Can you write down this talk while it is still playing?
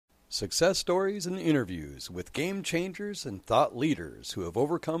Success stories and interviews with game changers and thought leaders who have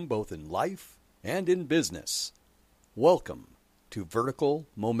overcome both in life and in business. Welcome to Vertical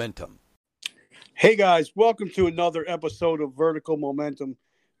Momentum. Hey guys, welcome to another episode of Vertical Momentum.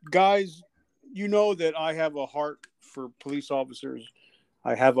 Guys, you know that I have a heart for police officers.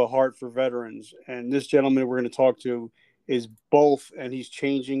 I have a heart for veterans. And this gentleman we're going to talk to is both, and he's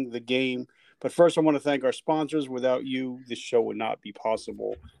changing the game. But first, I want to thank our sponsors. Without you, this show would not be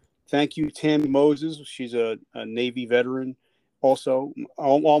possible. Thank you, Tammy Moses. She's a Navy veteran. Also,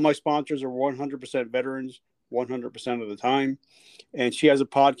 all my sponsors are 100% veterans, 100% of the time. And she has a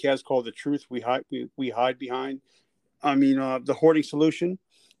podcast called The Truth We Hide Behind. The Hoarding Solution.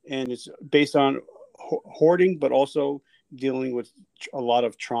 And it's based on hoarding, but also dealing with a lot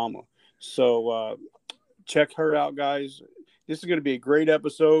of trauma. So check her out, guys. This is going to be a great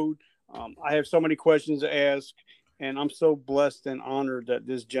episode. I have so many questions to ask. And I'm so blessed and honored that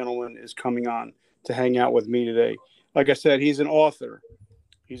this gentleman is coming on to hang out with me today. Like I said, he's an author.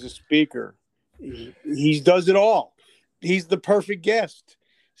 He's a speaker. He does it all. He's the perfect guest.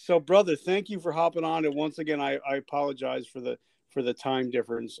 So, brother, thank you for hopping on. And once again, I apologize for the time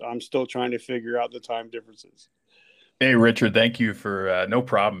difference. I'm still trying to figure out the time differences. Hey, Richard, thank you for no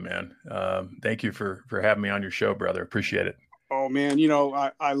problem, man. Thank you for having me on your show, brother. Appreciate it. Oh, man,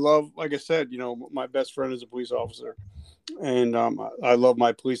 I love, like I said, my best friend is a police officer, and I love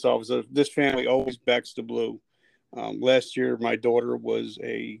my police officer. This family always backs the blue. Last year, my daughter was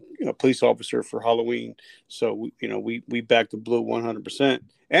a police officer for Halloween, so we backed the blue 100%,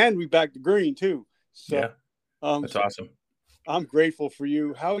 and we backed the green too. So, yeah, that's awesome. I'm grateful for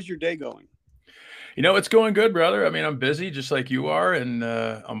you. How is your day going? It's going good, brother. I mean, I'm busy just like you are, and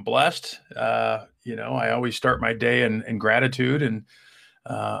I'm blessed. I always start my day in gratitude, and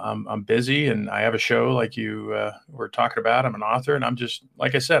I'm busy, and I have a show like you were talking about. I'm an author, and I'm just,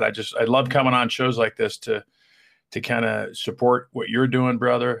 like I said, I love coming on shows like this to kind of support what you're doing,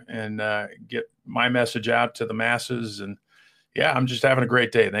 brother, and get my message out to the masses. And yeah, I'm just having a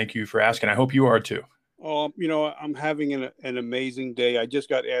great day. Thank you for asking. I hope you are too. I'm having an amazing day. I just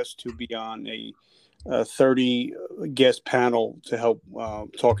got asked to be on a 30 guest panel to help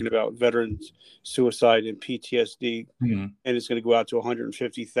talking about veterans suicide and PTSD, and it's going to go out to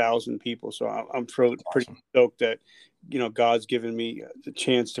 150,000 people. So I'm pretty stoked that God's given me the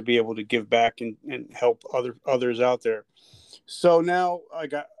chance to be able to give back and help others out there. So now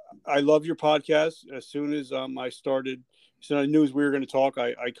I love your podcast. As soon as I knew we were going to talk,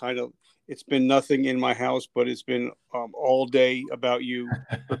 I kind of, it's been nothing in my house, but it's been all day about you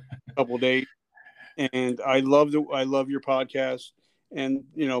for a couple of days. And I love your podcast. And,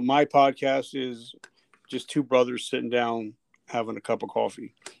 my podcast is just two brothers sitting down, having a cup of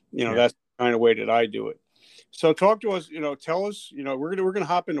coffee. That's the kind of way that I do it. So talk to us, tell us, we're going to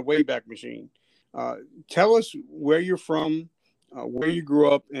hop in the Wayback Machine. Tell us where you're from, where you grew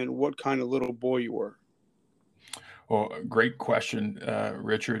up, and what kind of little boy you were. Well, great question,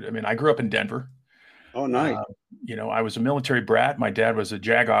 Richard. I mean, I grew up in Denver. Oh, nice. I was a military brat. My dad was a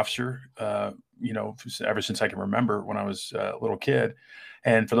JAG officer, ever since I can remember when I was a little kid.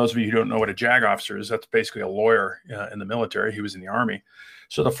 And for those of you who don't know what a JAG officer is, that's basically a lawyer in the military. He was in the Army.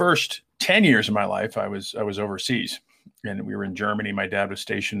 So the first 10 years of my life, I was overseas, and we were in Germany. My dad was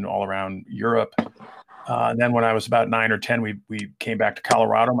stationed all around Europe. And then when I was about 9 or 10, we came back to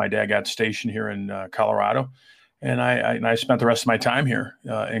Colorado. My dad got stationed here in Colorado. And I spent the rest of my time here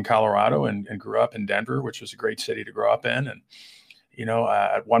in Colorado and grew up in Denver, which was a great city to grow up in. And,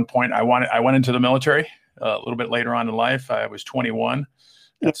 at one point I went into the military a little bit later on in life. I was 21.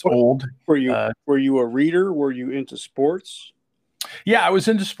 That's old. Were you a reader? Were you into sports? Yeah, I was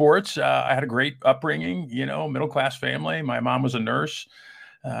into sports. I had a great upbringing, middle-class family. My mom was a nurse.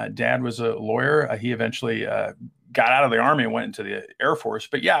 Dad was a lawyer. He eventually got out of the Army and went into the Air Force.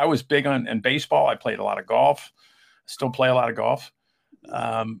 But yeah, I was big on baseball. I played a lot of golf. Still play a lot of golf.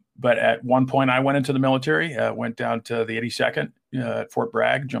 But at one point I went into the military, went down to the 82nd at Fort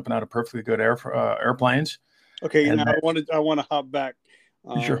Bragg, jumping out of perfectly good airplanes. Okay. And I want to hop back.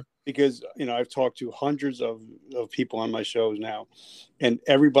 Sure. Because, I've talked to hundreds of people on my shows now, and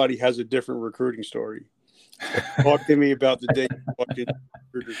everybody has a different recruiting story. Talk to me about the day you walked in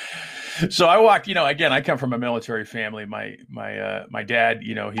recruiters. So I walked, again, I come from a military family. My dad,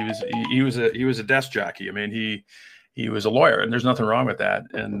 he was a desk jockey. I mean, he was a lawyer, and there's nothing wrong with that.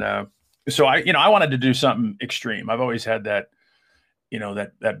 And so I wanted to do something extreme. I've always had that,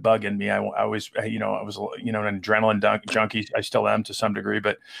 that bug in me. I was an adrenaline junkie. I still am to some degree,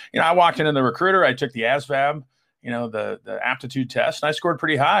 but I walked into the recruiter. I took the ASVAB, the aptitude test, and I scored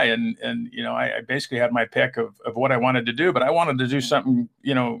pretty high. And I basically had my pick of what I wanted to do, but I wanted to do something,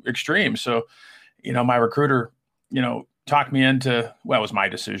 extreme. So, my recruiter, talked me into, well, it was my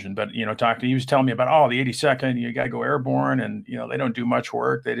decision, but, he was telling me about, the 82nd, you got to go airborne, and, they don't do much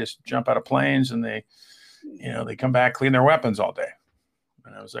work. They just jump out of planes and they come back, clean their weapons all day.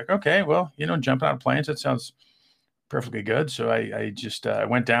 And I was like, okay, well, jumping out of planes, that sounds perfectly good. So I just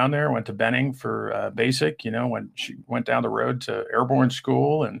went down there, went to Benning for basic, went down the road to airborne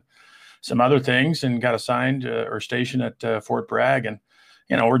school and some other things, and got assigned or stationed at Fort Bragg. And,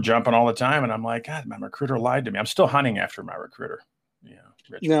 we're jumping all the time. And I'm like, God, my recruiter lied to me. I'm still hunting after my recruiter.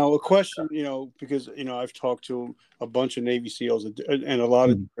 Richard. Now, a question, because, I've talked to a bunch of Navy SEALs and a lot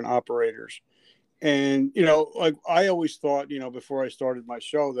of different operators. And, like I always thought, before I started my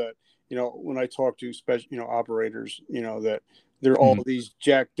show that, when I talk to special, operators, that they're all these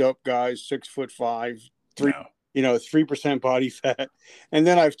jacked up guys, 6'5", 3% body fat. And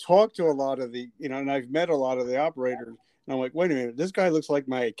then I've talked to a lot of the, and I've met a lot of the operators, and I'm like, wait a minute, this guy looks like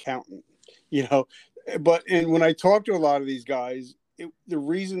my accountant, and when I talk to a lot of these guys, the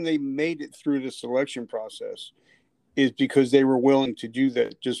reason they made it through the selection process is because they were willing to do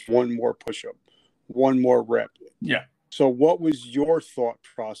that, just one more push-up, one more rep. Yeah. So what was your thought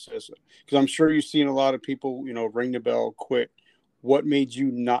process? Because I'm sure you've seen a lot of people, ring the bell, quit. What made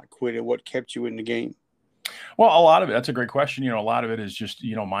you not quit, and what kept you in the game? Well, a lot of it, that's a great question. A lot of it is just,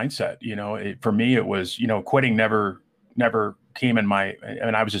 mindset. For me, it was, quitting never came in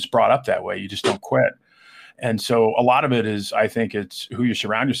I was just brought up that way. You just don't quit. And so a lot of it is, I think it's who you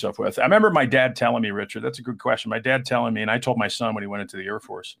surround yourself with. I remember my dad telling me, Richard, that's a good question. My dad telling me, and I told my son when he went into the Air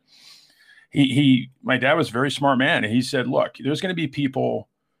Force, my dad was a very smart man. And he said, look, there's going to be people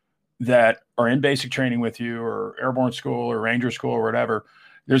that are in basic training with you, or airborne school or ranger school or whatever.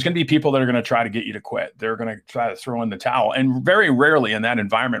 There's going to be people that are going to try to get you to quit. They're going to try to throw in the towel. And very rarely in that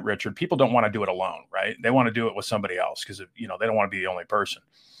environment, Richard, people don't want to do it alone, right? They want to do it with somebody else because, they don't want to be the only person.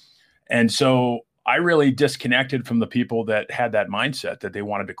 And so I really disconnected from the people that had that mindset that they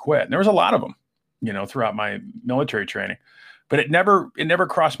wanted to quit. And there was a lot of them, throughout my military training. But it never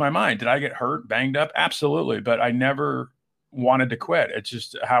crossed my mind. Did I get hurt, banged up? Absolutely. But I never wanted to quit. It's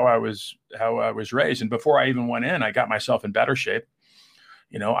just how I was raised. And before I even went in, I got myself in better shape.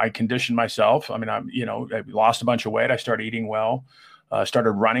 I conditioned myself. I lost a bunch of weight. I started eating well,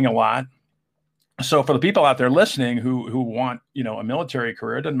 started running a lot. So for the people out there listening who want, a military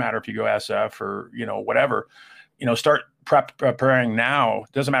career, it doesn't matter if you go SF or, whatever, start preparing now.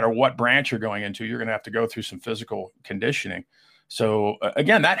 It doesn't matter what branch you're going into, you're going to have to go through some physical conditioning. So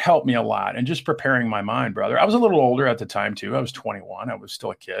again, that helped me a lot. And just preparing my mind, brother. I was a little older at the time too. I was 21. I was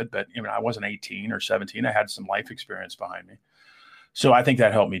still a kid, but I wasn't 18 or 17. I had some life experience behind me. So I think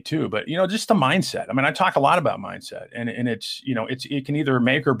that helped me too. But, just the mindset. I talk a lot about mindset, and it's, it can either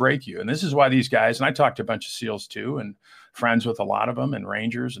make or break you. And this is why these guys, and I talked to a bunch of SEALs too, and friends with a lot of them, and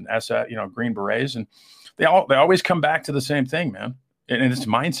Rangers and SF, Green Berets, and they always come back to the same thing, man. And it's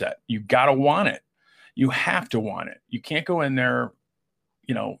mindset. You got to want it. You have to want it. You can't go in there,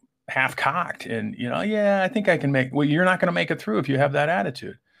 half cocked and, I think I can make, well, you're not going to make it through if you have that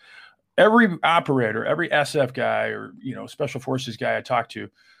attitude. Every operator, every SF guy or, special forces guy I talk to,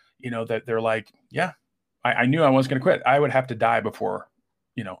 that they're like, yeah, I knew I wasn't going to quit. I would have to die before,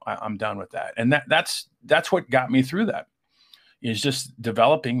 I'm done with that. And that's what got me through that, is just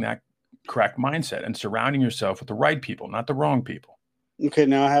developing that correct mindset and surrounding yourself with the right people, not the wrong people. Okay.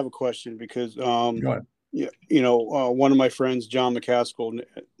 Now I have a question because, Go ahead. One of my friends, John McCaskill,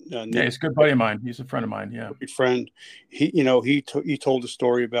 he's a good buddy of mine. He's a friend of mine. Yeah. Good friend. He told a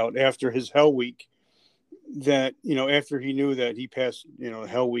story about after his Hell Week that, after he knew that he passed,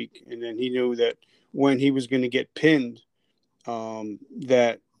 Hell Week, and then he knew that when he was going to get pinned,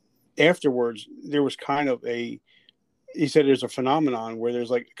 that afterwards there was kind of he said there's a phenomenon where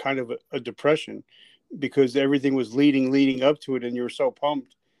there's like kind of a depression because everything was leading up to it and you were so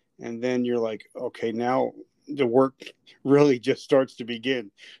pumped. And then you're like, okay, now the work really just starts to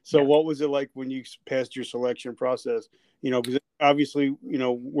begin. So yeah. What was it like when you passed your selection process? Because obviously,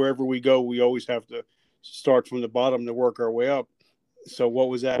 wherever we go, we always have to start from the bottom to work our way up. So what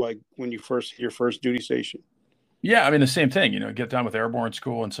was that like when you your first duty station? Yeah, the same thing. Get done with airborne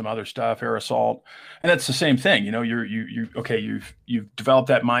school and some other stuff, air assault, and that's the same thing. You've developed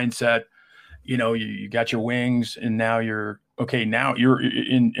that mindset. You got your wings, and now you're okay. Now you're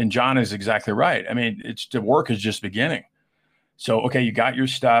in. And John is exactly right. It's the work is just beginning. So okay, you got your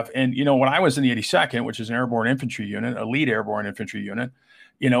stuff, and when I was in the 82nd, which is an airborne infantry unit, elite airborne infantry unit,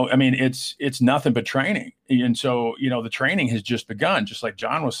 it's nothing but training, and so the training has just begun. Just like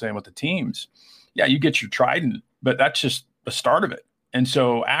John was saying with the teams. Yeah, you get your Trident, but that's just the start of it. And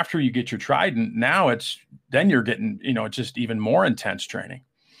so after you get your Trident, now then you're getting, it's just even more intense training.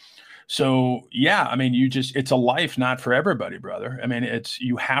 So yeah, I mean, it's a life not for everybody, brother. I mean,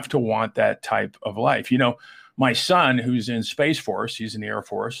 you have to want that type of life. My son, who's in Space Force, he's in the Air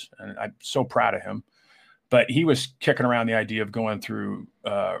Force, and I'm so proud of him. But he was kicking around the idea of going through,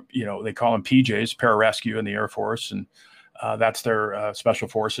 they call them PJs, pararescue in the Air Force, and that's their special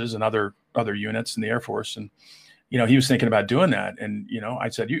forces and other units in the Air Force. And he was thinking about doing that. And I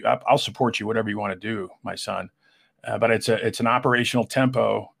said, I'll support you, whatever you want to do, my son. But it's an operational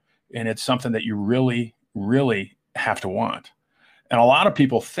tempo, and it's something that you really, really have to want. And a lot of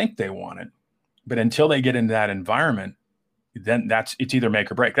people think they want it, but until they get into that environment, then it's either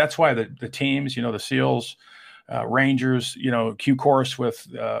make or break. That's why the teams, the SEALs, Rangers, Q course with,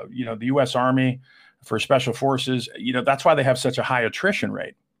 the U.S. Army for special forces, that's why they have such a high attrition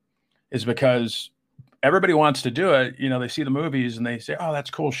rate, is because everybody wants to do it. They see the movies and they say, oh, that's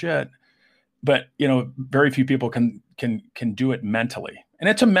cool shit. But, very few people can do it mentally. And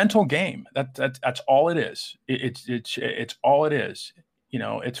it's a mental game. That's all it is. It's all it is.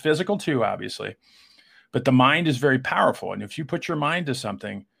 It's physical too, obviously. But the mind is very powerful. And if you put your mind to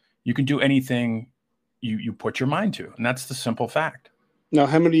something, you can do anything you put your mind to. And that's the simple fact. Now,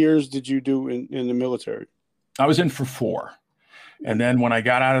 how many years did you do in the military? I was in for 4. And then when I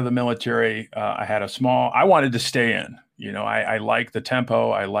got out of the military, I wanted to stay in. I liked the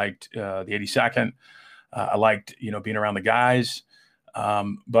tempo. I liked the 82nd. I liked, being around the guys.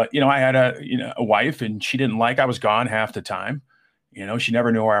 But, I had a wife, and she didn't I was gone half the time. She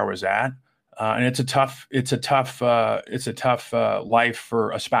never knew where I was at. And it's a tough life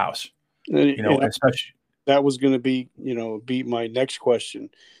for a spouse, especially. That was going to be my next question.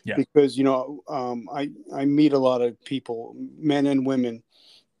 Yeah. Because, I meet a lot of people, men and women,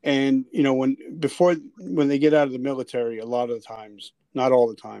 and, when they get out of the military, a lot of the times, not all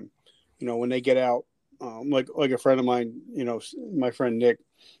the time, when they get out, like a friend of mine, my friend Nick,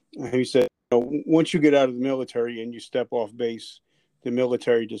 he said, once you get out of the military and you step off base, the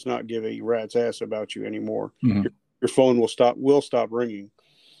military does not give a rat's ass about you anymore. Mm-hmm. Your phone will stop ringing.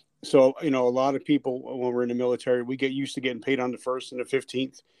 So, a lot of people, when we're in the military, we get used to getting paid on the 1st and the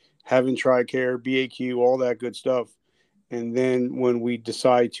 15th, having TRICARE, BAQ, all that good stuff. And then when we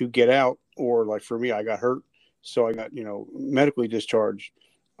decide to get out, or like for me, I got hurt, so I got, medically discharged.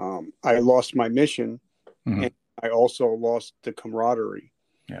 I lost my mission, mm-hmm. and I also lost the camaraderie.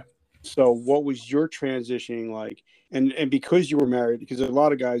 Yeah. So what was your transitioning like? And because you were married, because a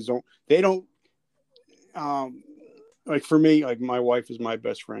lot of guys don't, like for me, like my wife is my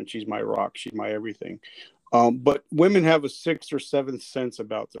best friend. She's my rock. She's my everything. But women have a 6th or 7th sense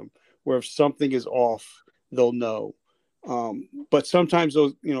about them, where if something is off, they'll know. But sometimes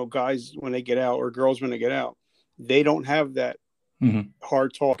those, guys, when they get out, or girls, when they get out, they don't have that mm-hmm.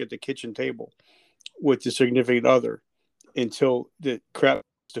 hard talk at the kitchen table with the significant other until the crap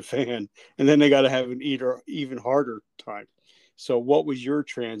hits the fan. And then they got to have an even harder time. So what was your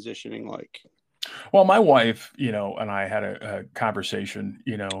transitioning like? Well, my wife, and I had a conversation,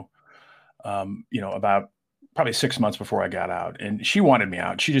 about probably 6 months before I got out, and she wanted me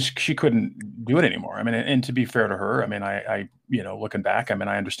out. She couldn't do it anymore. I mean, and to be fair to her, I mean, I looking back, I mean,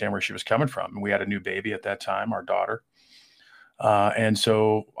 I understand where she was coming from. And we had a new baby at that time, our daughter. And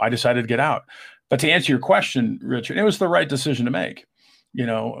so I decided to get out. But to answer your question, Richard, it was the right decision to make.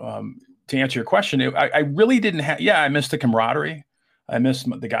 To answer your question, I really didn't have, I missed the camaraderie. I missed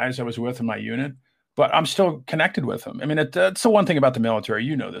the guys I was with in my unit, but I'm still connected with them. I mean, that's the one thing about the military.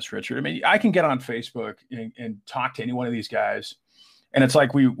 You know this, Richard. I mean, I can get on Facebook and talk to any one of these guys, and it's like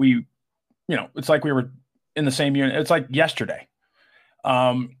it's like we were in the same unit. It's like yesterday.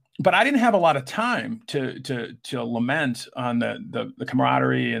 But I didn't have a lot of time to lament on the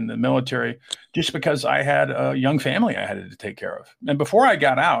camaraderie and the military, just because I had a young family I had to take care of. And before I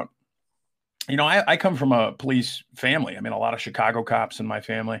got out, I come from a police family. I mean, a lot of Chicago cops in my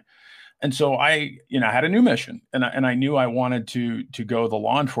family. And so I had a new mission, and I knew I wanted to go the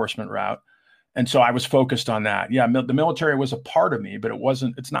law enforcement route. And so I was focused on that. Yeah. The military was a part of me, but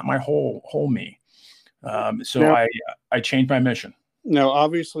it's not my whole me. So now, I changed my mission. Now,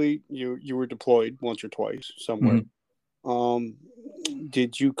 obviously you were deployed once or twice somewhere. Mm-hmm.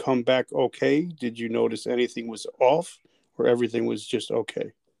 Did you come back okay? Did you notice anything was off, or everything was just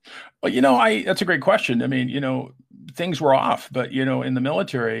okay? Well, that's a great question. I mean, things were off, but, in the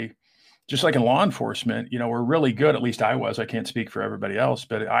military, just like in law enforcement, we're really good. At least I was. I can't speak for everybody else,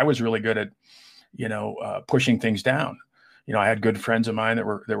 but I was really good at, pushing things down. I had good friends of mine that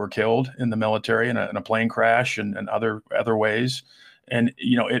were killed in the military in a plane crash and other ways. And,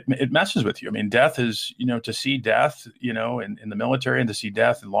 it messes with you. I mean, death is, to see death, in the military, and to see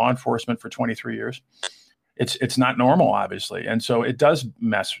death in law enforcement for 23 years, it's not normal, obviously. And so it does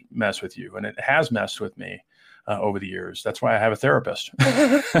mess with you. And it has messed with me over the years. That's why I have a therapist.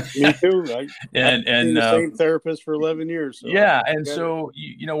 Me too. I've been the same therapist for 11 years. So yeah. And so,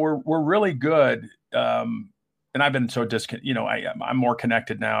 we're really good. And I've been so I'm more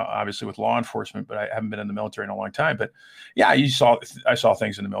connected now, obviously, with law enforcement, but I haven't been in the military in a long time. But yeah, I saw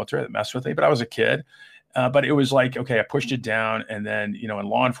things in the military that messed with me, but I was a kid. But it was like, okay, I pushed it down. And then, in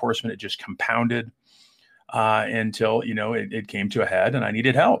law enforcement, it just compounded until, it came to a head and I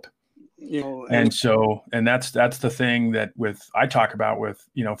needed help. And that's the thing that I talk about with,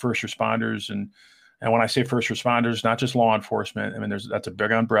 first responders. And when I say first responders, not just law enforcement, I mean, that's a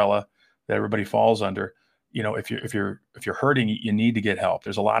big umbrella that everybody falls under. If you're hurting, you need to get help.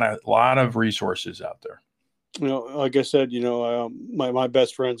 There's a lot of resources out there. Like I said, my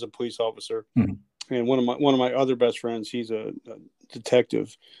best friend's a police officer, mm-hmm. and one of my other best friends, he's a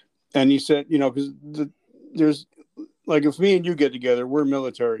detective, and he said, because there's like, if me and you get together, we're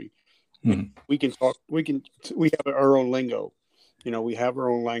military, mm-hmm. we can talk, we have our own lingo, we have our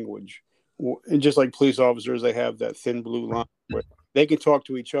own language, and just like police officers, they have that thin blue line where they can talk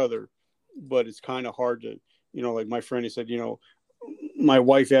to each other. But it's kind of hard to, like my friend, he said, my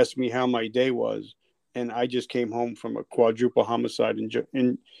wife asked me how my day was, and I just came home from a quadruple homicide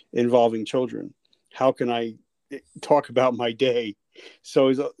involving children. How can I talk about my day?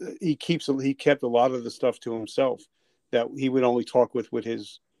 So he kept a lot of the stuff to himself that he would only talk with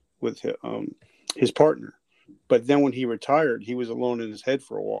his partner. But then when he retired, he was alone in his head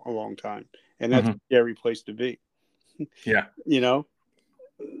for a long time, and that's mm-hmm. a scary place to be. Yeah,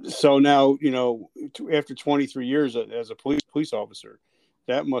 So now, after 23 years as a police officer,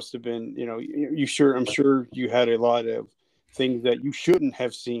 that must have been, I'm sure you had a lot of things that you shouldn't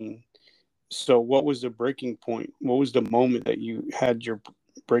have seen. So what was the breaking point? What was the moment that you had your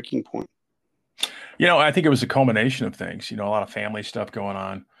breaking point? I think it was a culmination of things, a lot of family stuff going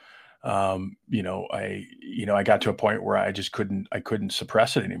on. I got to a point where I just couldn't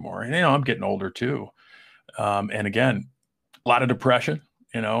suppress it anymore. And, I'm getting older too. And again, a lot of depression.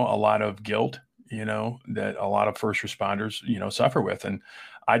 A lot of guilt, that a lot of first responders, suffer with. And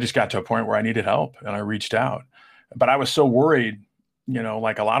I just got to a point where I needed help and I reached out. But I was so worried,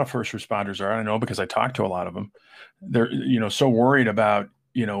 like a lot of first responders are, I know because I talked to a lot of them. They're, so worried about,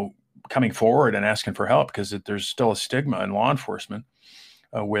 coming forward and asking for help because there's still a stigma in law enforcement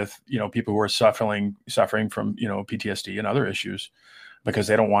with, people who are suffering from, PTSD and other issues because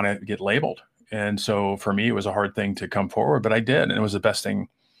they don't want to get labeled. And so for me, it was a hard thing to come forward, but I did. And it was the best thing,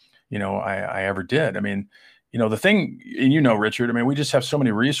 I ever did. I mean, the thing, and Richard, I mean, we just have so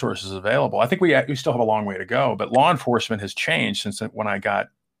many resources available. I think we still have a long way to go, but law enforcement has changed since when I got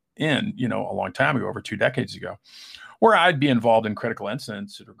in, a long time ago, over 2 decades ago, where I'd be involved in critical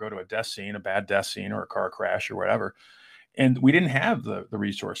incidents or go to a death scene, a bad death scene or a car crash or whatever. And we didn't have the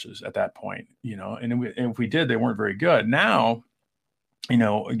resources at that point, and if we did, they weren't very good. Now,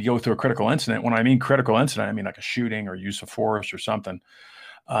 you go through a critical incident. When I mean critical incident, I mean like a shooting or use of force or something.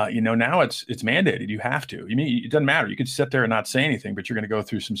 Now it's mandated. You have to. It doesn't matter. You could sit there and not say anything, but you're going to go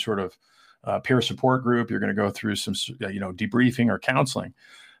through some sort of peer support group. You're going to go through some, debriefing or counseling.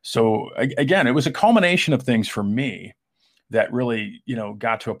 So again, it was a culmination of things for me that really,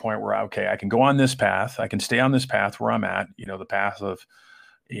 got to a point where, okay, I can go on this path. I can stay on this path where I'm at, the path of,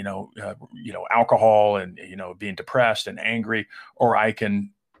 alcohol and, being depressed and angry, or I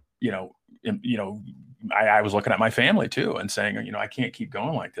can, I was looking at my family too and saying, I can't keep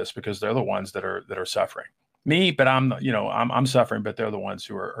going like this because they're the ones that are suffering. Me, but I'm suffering, but they're the ones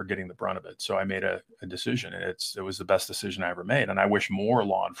who are getting the brunt of it. So I made a decision, and it was the best decision I ever made. And I wish more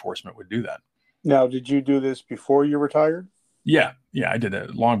law enforcement would do that. Now, did you do this before you retired? Yeah, I did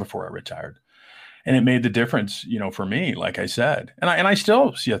it long before I retired. And it made the difference, for me, like I said, and I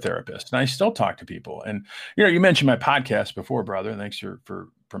still see a therapist and I still talk to people. And, you mentioned my podcast before, brother, and thanks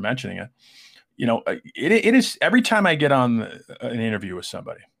for mentioning it. It is every time I get on an interview with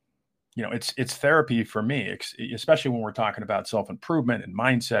somebody, it's therapy for me, especially when we're talking about self-improvement and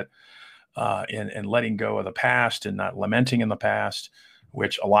mindset and letting go of the past and not lamenting in the past,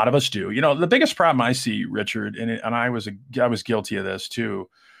 which a lot of us do. The biggest problem I see, Richard, and I was guilty of this too,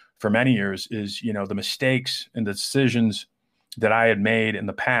 for many years is, the mistakes and the decisions that I had made in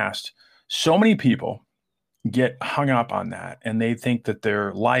the past. So many people get hung up on that, and they think that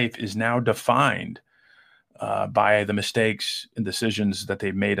their life is now defined by the mistakes and decisions that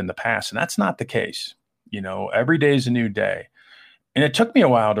they've made in the past. And that's not the case. Every day is a new day. And it took me a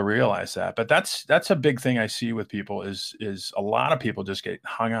while to realize that, but that's a big thing I see with people is a lot of people just get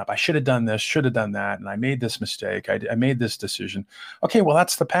hung up. I should have done this, should have done that, and I made this mistake. I made this decision. Okay, well,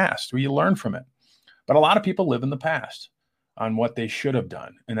 that's the past. Well, you learn from it. But a lot of people live in the past on what they should have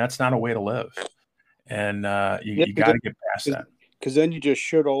done, and that's not a way to live. And you got to get past that. Because then you just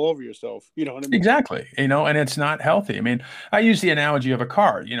shit all over yourself. You know what I mean? Exactly. And it's not healthy. I mean, I use the analogy of a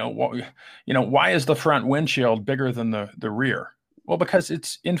car. Why is the front windshield bigger than the rear? Well, because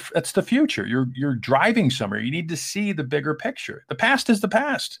it's the future. You're driving somewhere. You need to see the bigger picture. The past is the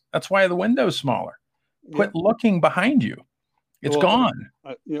past. That's why the window's smaller. Quit looking behind you. It's gone.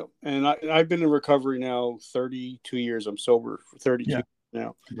 And I've been in recovery now 32 years. I'm sober for 32 years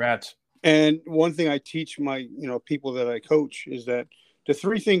now. Congrats. And one thing I teach my people that I coach is that the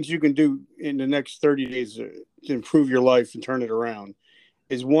 3 things you can do in the next 30 days to improve your life and turn it around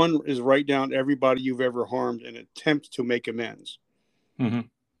is, one is write down everybody you've ever harmed and attempt to make amends. Mm-hmm.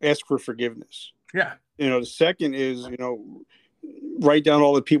 Ask for forgiveness. Yeah. The second is, write down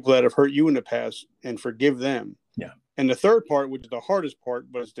all the people that have hurt you in the past and forgive them. Yeah. And the third part, which is the hardest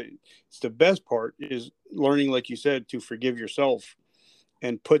part, but it's the best part, is learning, like you said, to forgive yourself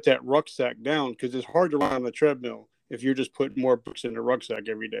and put that rucksack down, because it's hard to run on the treadmill if you're just putting more books in the rucksack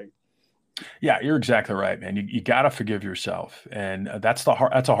every day. Yeah, you're exactly right, man. You got to forgive yourself. And that's a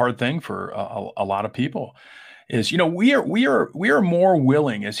hard thing for a lot of people. Is, we are more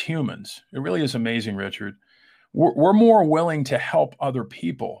willing as humans. It really is amazing, Richard. We're more willing to help other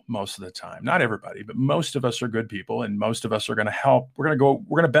people most of the time. Not everybody, but most of us are good people, and most of us are going to help. We're going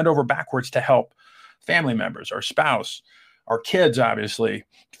to bend over backwards to help family members, our spouse, our kids, obviously,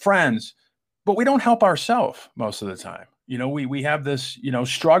 friends, but we don't help ourselves most of the time. We have this,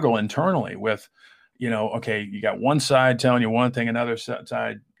 struggle internally with, okay, you got one side telling you one thing, another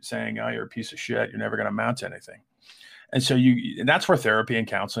side saying, oh, you're a piece of shit. You're never going to amount to anything. And so and that's where therapy and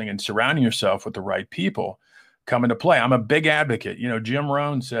counseling and surrounding yourself with the right people come into play. I'm a big advocate. Jim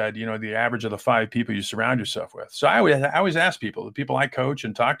Rohn said, the average of the 5 people you surround yourself with. So I always ask people, the people I coach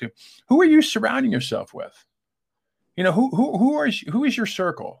and talk to, who are you surrounding yourself with? Who is your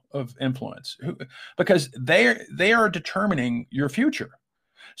circle of influence? Because they are determining your future.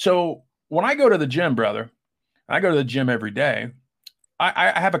 So when I go to the gym, brother, I go to the gym every day.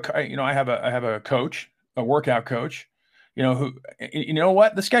 I have a coach, a workout coach, who,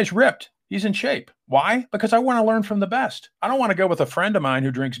 what? This guy's ripped. He's in shape. Why? Because I want to learn from the best. I don't want to go with a friend of mine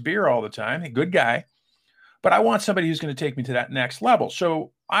who drinks beer all the time, a good guy, but I want somebody who's going to take me to that next level.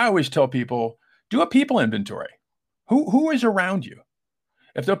 So I always tell people, do a people inventory. Who is around you?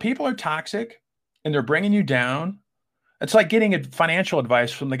 If the people are toxic and they're bringing you down, it's like getting financial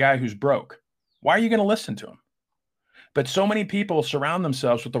advice from the guy who's broke. Why are you going to listen to him? But so many people surround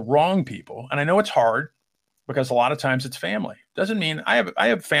themselves with the wrong people. And I know it's hard because a lot of times it's family. Doesn't mean I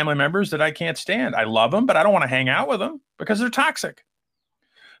have family members that I can't stand. I love them, but I don't want to hang out with them because they're toxic.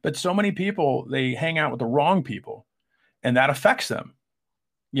 But so many people, they hang out with the wrong people, and that affects them.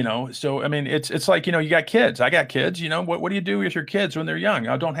 So I mean, it's like, you got kids. I got kids. What do you do with your kids when they're young?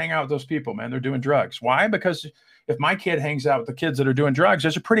 Oh, don't hang out with those people, man. They're doing drugs. Why? Because if my kid hangs out with the kids that are doing drugs,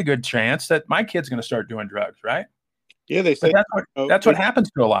 there's a pretty good chance that my kid's going to start doing drugs, right? Yeah, they say that's what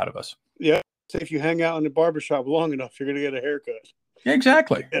happens to a lot of us. Yeah, say if you hang out in the barbershop long enough, you're going to get a haircut.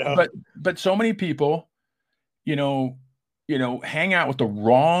 Exactly. But so many people, hang out with the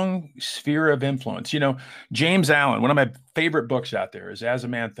wrong sphere of influence. James Allen, one of my favorite books out there is As a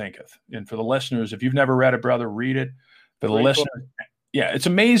Man Thinketh. And for the listeners, if you've never read it, brother, read it. For the listeners, it's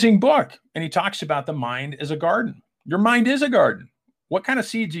an amazing book. And he talks about the mind as a garden. Your mind is a garden. What kind of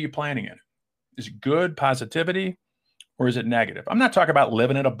seeds are you planting in it? Is it good positivity, or is it negative? I'm not talking about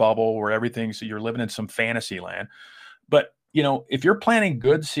living in a bubble where so you're living in some fantasy land. But, if you're planting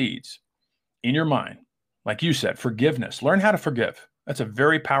good seeds in your mind, like you said, forgiveness, learn how to forgive. That's a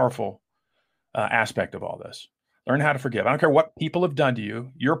very powerful aspect of all this. Learn how to forgive. I don't care what people have done to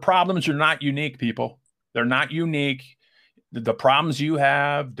you. Your problems are not unique, people. They're not unique. The problems you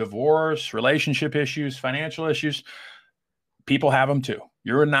have, divorce, relationship issues, financial issues, people have them too.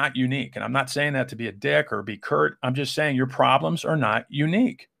 You're not unique. And I'm not saying that to be a dick or be curt. I'm just saying your problems are not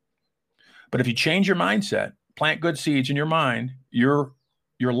unique. But if you change your mindset, plant good seeds in your mind, your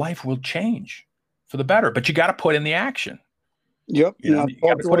life will change for the better. But you got to put in the action. Yep. You got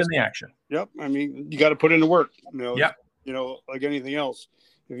to put in the action. Yep. I mean, you got to put in the work. Yep. Like anything else.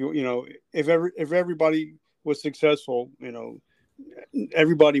 If everybody was successful,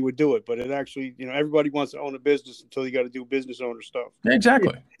 everybody would do it. But it actually, everybody wants to own a business until you got to do business owner stuff.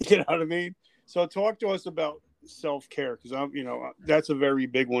 Exactly. You know what I mean? So talk to us about self-care, because that's a very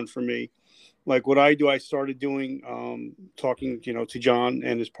big one for me. like what I do, I started doing, talking, to John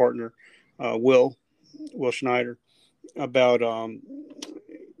and his partner, Will Schneider, about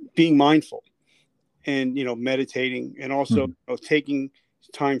being mindful and, meditating, and also taking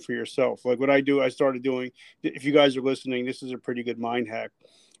time for yourself. Like what I do, I started doing, if you guys are listening, this is a pretty good mind hack.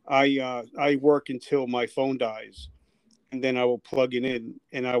 I work until my phone dies, and then I will plug it in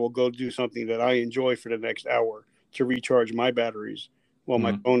and I will go do something that I enjoy for the next hour to recharge my batteries while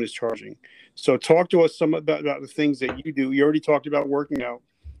my phone is charging. So talk to us some about the things that you do. You already talked about working out.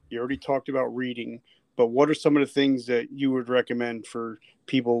 You already talked about reading, but what are some of the things that you would recommend for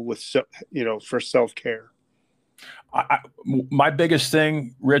people with, for self-care? My biggest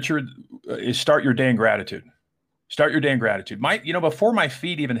thing, Richard, is start your day in gratitude. Start your day in gratitude. Before my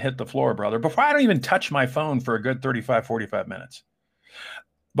feet even hit the floor, brother, before I don't even touch my phone for a good 35, 45 minutes,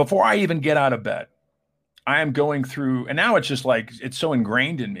 before I even get out of bed, I am going through, and now it's just like, it's so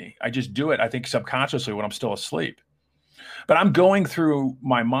ingrained in me. I just do it, I think, subconsciously when I'm still asleep. But I'm going through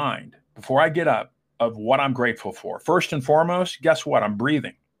my mind before I get up of what I'm grateful for. First and foremost, guess what? I'm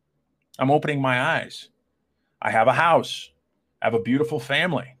breathing. I'm opening my eyes. I have a house. I have a beautiful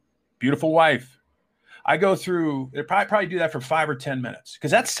family, beautiful wife. I go through, probably do that for 5 or 10 minutes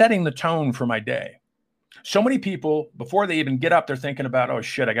because that's setting the tone for my day. So many people, before they even get up, they're thinking about, oh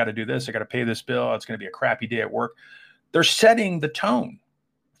shit, I got to do this. I got to pay this bill. It's going to be a crappy day at work. They're setting the tone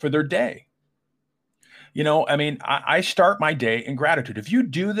for their day. I start my day in gratitude. If you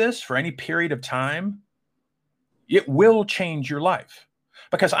do this for any period of time, it will change your life.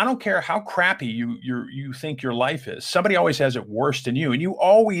 Because I don't care how crappy you think your life is. Somebody always has it worse than you, and you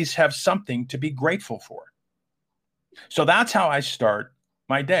always have something to be grateful for. So that's how I start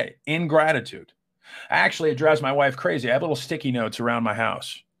my day, in gratitude. Actually, it drives my wife crazy. I have little sticky notes around my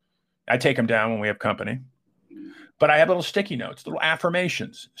house. I take them down when we have company. But I have little sticky notes, little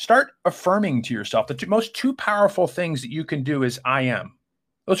affirmations. Start affirming to yourself. The most two powerful things that you can do is I am.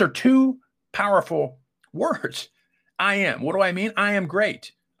 Those are two powerful words. I am. What do I mean? I am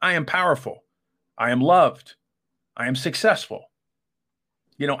great. I am powerful. I am loved. I am successful.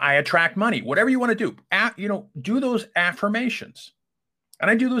 I attract money. Whatever you want to do, do those affirmations. And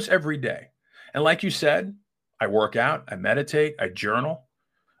I do those every day. And like you said, I work out, I meditate, I journal.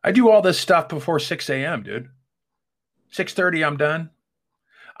 I do all this stuff before 6 a.m., dude. 6:30, I'm done.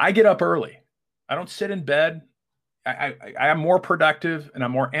 I get up early. I don't sit in bed. I am more productive and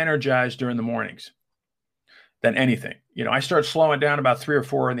I'm more energized during the mornings than anything. I start slowing down about 3 or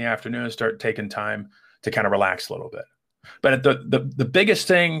 4 in the afternoon and start taking time to kind of relax a little bit. But the biggest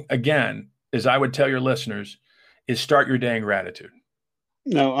thing, again, is I would tell your listeners is start your day in gratitude.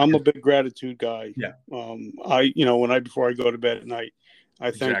 No, I'm a big gratitude guy. Yeah. Before I go to bed at night,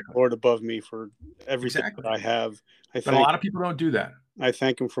 I thank the Lord above me for everything that I have. But a lot of people don't do that. I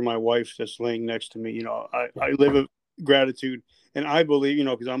thank him for my wife that's laying next to me. I live in gratitude, and I believe,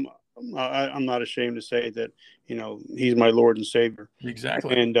 because I'm not ashamed to say that, he's my Lord and Savior.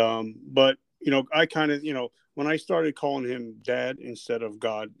 Exactly. And, but, I kind of, when I started calling him Dad instead of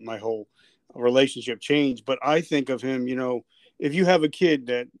God, my whole relationship changed. But I think of him, if you have a kid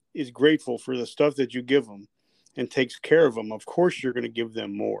that is grateful for the stuff that you give them and takes care of them, of course, you're going to give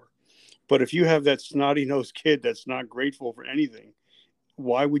them more. But if you have that snotty-nosed kid that's not grateful for anything,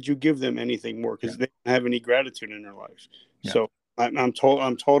 why would you give them anything more? Because they don't have any gratitude in their life. Yeah. So I'm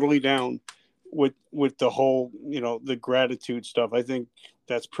totally down with the whole, the gratitude stuff. I think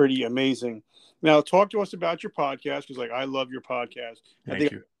that's pretty amazing. Now, talk to us about your podcast, because I love your podcast.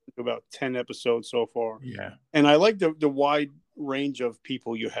 Thank you. About 10 episodes so far. Yeah. And I like the wide range of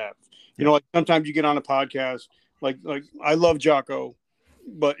people you have. Sometimes you get on a podcast, like I love Jocko,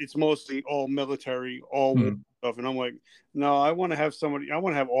 but it's mostly all military, all stuff. And I'm like, no, I want to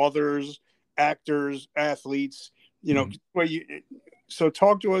have authors, actors, athletes, so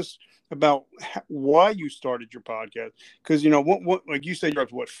talk to us about why you started your podcast. Because, what like you said, you're up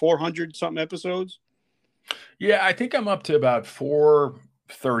to 400 something episodes? Yeah, I think I'm up to about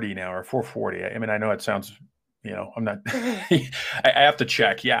 430 now, or 440. I mean, I know it sounds, I'm not, I have to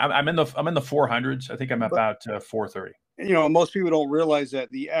check. Yeah. I'm in the 400s. I think I'm about 430. Most people don't realize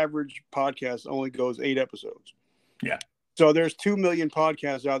that the average podcast only goes 8 episodes. Yeah. So there's 2 million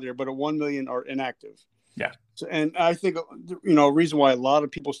podcasts out there, but 1 million are inactive. Yeah. So, and I think, a reason why a lot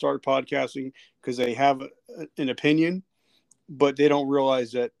of people start podcasting, because they have an opinion, but they don't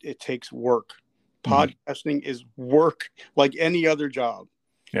realize that it takes work. Podcasting is work like any other job.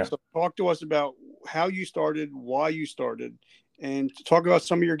 Yeah. So talk to us about how you started, why you started, and talk about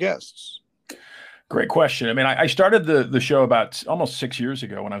some of your guests. Great question. I mean, I started the show about almost 6 years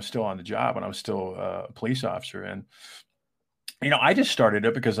ago when I was still on the job, when I was still a police officer. And I just started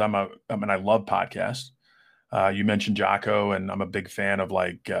it because I love podcasts. You mentioned Jocko, and I'm a big fan of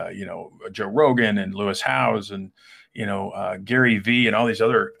Joe Rogan and Lewis Howes and, Gary V and all these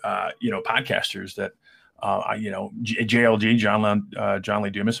other, podcasters that, JLG, John Lee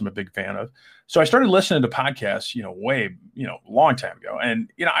Dumas, I'm a big fan of. So I started listening to podcasts, long time ago. And,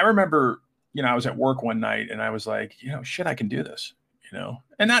 I remember, I was at work one night and I was like, shit, I can do this, and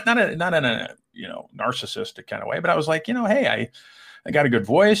not in a, narcissistic kind of way, but I was like, hey, I got a good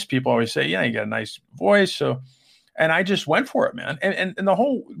voice. People always say, yeah, you got a nice voice. So, and I just went for it, man. And the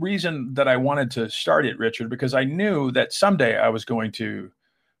whole reason that I wanted to start it, Richard, because I knew that someday I was going to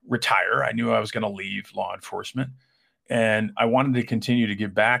retire. I knew I was going to leave law enforcement. And I wanted to continue to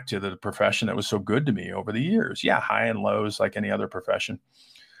give back to the profession that was so good to me over the years. Yeah, high and lows like any other profession.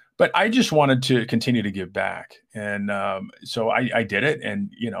 But I just wanted to continue to give back. And so I did it.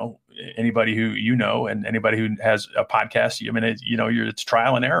 And, anybody who, and anybody who has a podcast, it's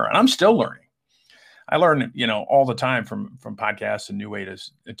trial and error. And I'm still learning. I learn, all the time from podcasts and new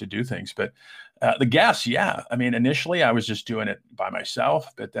ways to do things. But the guests, yeah. I mean, initially I was just doing it by myself,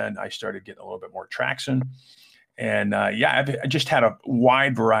 but then I started getting a little bit more traction. And I just had a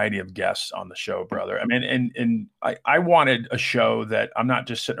wide variety of guests on the show, brother. I mean, and I wanted a show that I'm not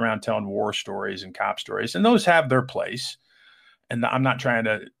just sitting around telling war stories and cop stories, and those have their place. And I'm not trying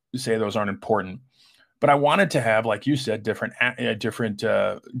to say those aren't important, but I wanted to have, like you said, different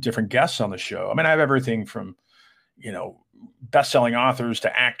guests on the show. I mean, I have everything from, best-selling authors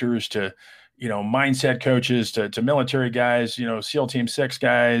to actors to, mindset coaches to military guys, SEAL Team 6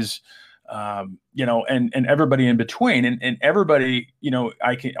 guys. And everybody in between and everybody,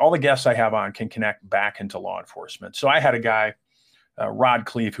 all the guests I have on can connect back into law enforcement. So I had a guy, Rod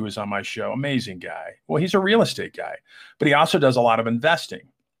Cleef, who was on my show, amazing guy. Well, he's a real estate guy, but he also does a lot of investing.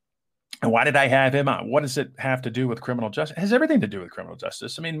 And why did I have him on? What does it have to do with criminal justice? It has everything to do with criminal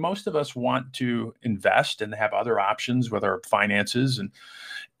justice. I mean, most of us want to invest and have other options with our finances. And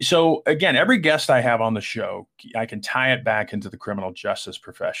so again, every guest I have on the show, I can tie it back into the criminal justice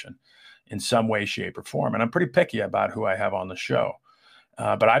profession in some way, shape, or form. And I'm pretty picky about who I have on the show.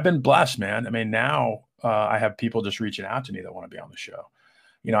 But I've been blessed, man. I mean, now I have people just reaching out to me that want to be on the show.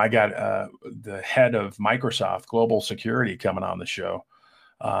 I got the head of Microsoft Global Security coming on the show.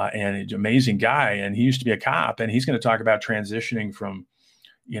 And he's an amazing guy. And he used to be a cop. And he's going to talk about transitioning from,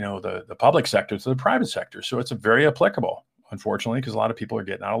 the public sector to the private sector. So it's very applicable, unfortunately, because a lot of people are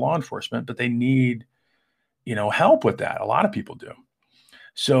getting out of law enforcement, but they need, help with that. A lot of people do.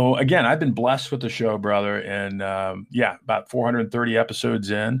 So again, I've been blessed with the show, brother. And about 430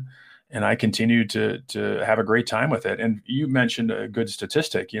 episodes in, and I continue to have a great time with it. And you mentioned a good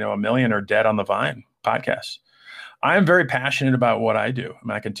statistic, 1 million are dead on the Vine podcasts. I am very passionate about what I do. I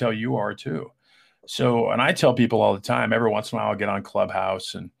mean, I can tell you are too. So, and I tell people all the time, every once in a while I'll get on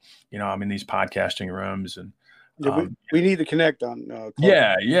Clubhouse and, I'm in these podcasting rooms and we need to connect on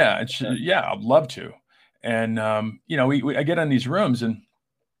Clubhouse. I'd love to. And, I get on these rooms and,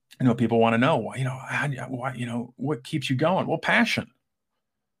 people want to know, what keeps you going? Well, passion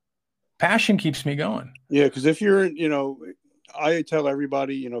keeps me going. Yeah. Cause if you're, I tell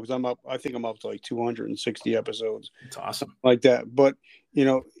everybody, cause I think I'm up to like 260 episodes. It's awesome. Like that. But,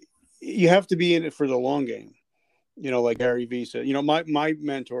 you have to be in it for the long game. Like Gary Vee said, my main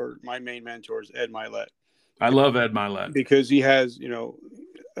mentor is Ed Milet. I love Ed Milet because he has,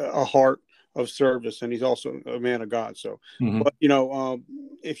 a heart of service, and he's also a man of God. So, but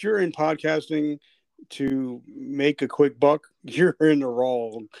if you're in podcasting to make a quick buck, you're in the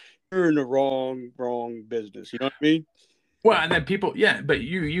wrong business. You know what I mean? Well, and then people, but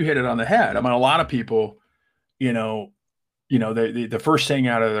you hit it on the head. I mean, a lot of people, the first thing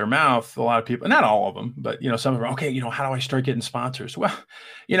out of their mouth, a lot of people, not all of them, but some of them, okay, how do I start getting sponsors? Well,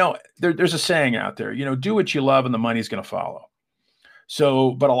 there's a saying out there, do what you love and the money's going to follow.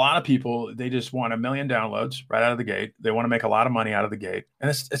 So, but a lot of people, they just want 1 million downloads right out of the gate. They want to make a lot of money out of the gate, and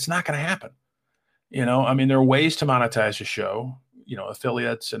it's not going to happen. I mean, there are ways to monetize a show,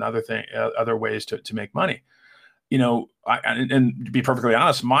 affiliates and other ways to make money. And to be perfectly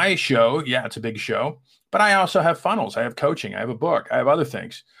honest, my show, it's a big show, but I also have funnels. I have coaching. I have a book. I have other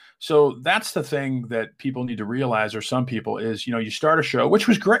things. So that's the thing that people need to realize, or some people, is, you start a show, which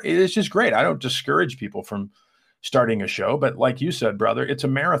was great. It's just great. I don't discourage people from starting a show, but like you said, brother, it's a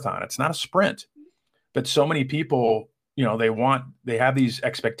marathon. It's not a sprint. But so many people, they have these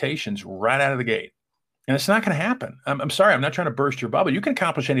expectations right out of the gate, and it's not going to happen. I'm sorry. I'm not trying to burst your bubble. You can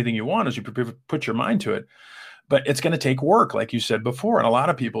accomplish anything you want as you put your mind to it, but it's going to take work, like you said before. And a lot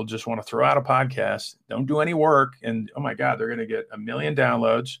of people just want to throw out a podcast, don't do any work. And oh my God, they're going to get 1 million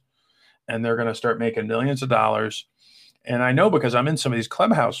downloads and they're going to start making millions of dollars. And I know because I'm in some of these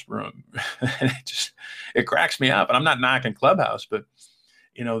Clubhouse rooms, and it cracks me up. And I'm not knocking Clubhouse, but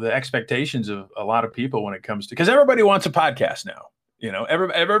the expectations of a lot of people when it comes to, because everybody wants a podcast now.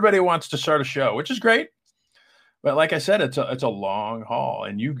 Everybody wants to start a show, which is great. But like I said, it's a long haul,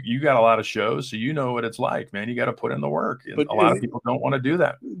 and you got a lot of shows, so you know what it's like, man. You got to put in the work, and a lot of people don't want to do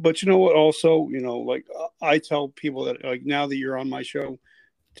that. But you know what? Also, like I tell people that, like, now that you're on my show,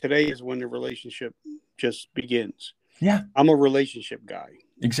 today is when the relationship just begins. Yeah, I'm a relationship guy.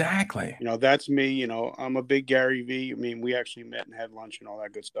 Exactly. That's me. I'm a big Gary V. I mean, we actually met and had lunch and all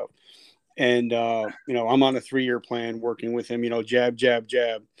that good stuff. And I'm on a 3-year plan working with him. Jab, jab,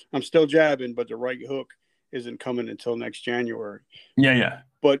 jab. I'm still jabbing, but the right hook isn't coming until next January. Yeah.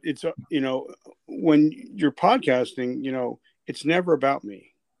 But it's, when you're podcasting, it's never about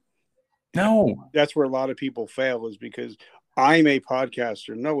me. No. That's where a lot of people fail, is because I'm a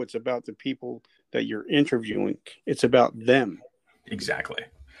podcaster. No, it's about the people that you're interviewing. It's about them. Exactly.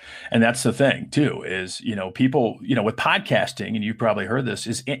 And that's the thing too, is, people, with podcasting, and you probably heard this,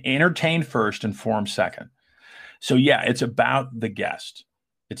 is entertain first, inform second. So yeah, it's about the guest.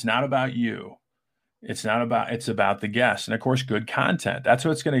 It's not about you. It's about the guest. And of course, good content. That's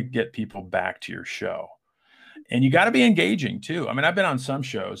what's going to get people back to your show. And you got to be engaging too. I mean, I've been on some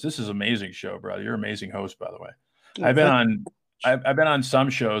shows. This is an amazing show, brother. You're an amazing host, by the way. I've been on some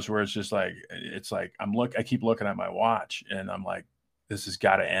shows where it's just like, I keep looking at my watch and I'm like, this has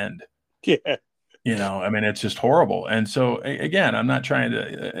got to end. Yeah. I mean, it's just horrible. And so again, I'm not trying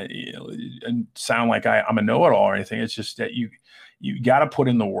to sound like I'm a know-it-all or anything. It's just that you got to put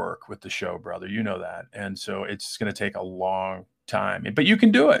in the work with the show, brother. You know that. And so it's going to take a long time, but you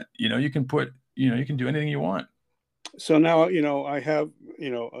can do it. You can do anything you want. So now, I have,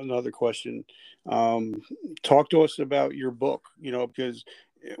 another question. Talk to us about your book, because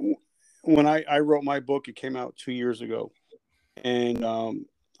when I wrote my book, it came out 2 years ago. And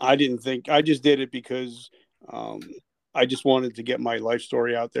I just did it because I just wanted to get my life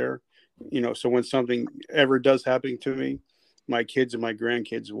story out there, so when something ever does happen to me, my kids and my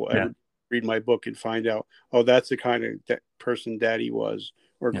grandkids will ever read my book and find out, oh, that's the kind of person Daddy was,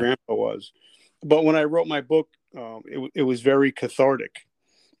 or Grandpa was. But when I wrote my book, it was very cathartic,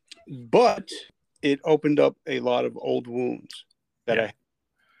 but it opened up a lot of old wounds that I had.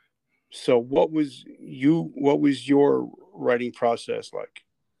 So what was your writing process like?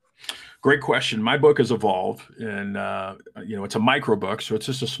 Great question. My book has evolved, and it's a micro book, so it's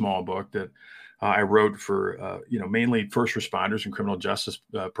just a small book that I wrote for mainly first responders and criminal justice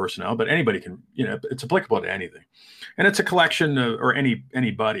personnel, but anybody can, it's applicable to anything. And it's a collection of, or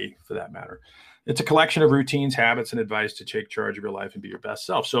anybody for that matter. It's a collection of routines, habits, and advice to take charge of your life and be your best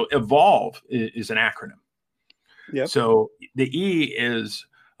self. So evolve is an acronym. Yep. So the E is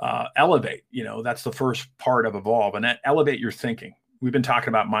elevate. That's the first part of evolve, and that elevate your thinking. We've been talking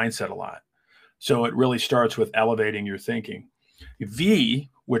about mindset a lot. So it really starts with elevating your thinking. V,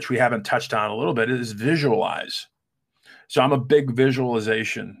 which we haven't touched on a little bit, is visualize. So I'm a big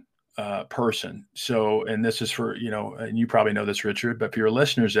visualization person. So, and this is for, and you probably know this, Richard, but for your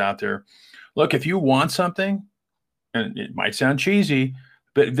listeners out there, look, if you want something, and it might sound cheesy,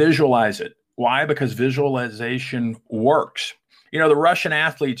 but visualize it. Why? Because visualization works. The Russian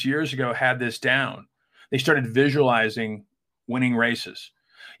athletes years ago had this down. They started visualizing winning races.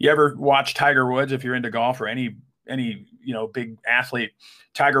 You ever watch Tiger Woods? If you're into golf, or any big athlete,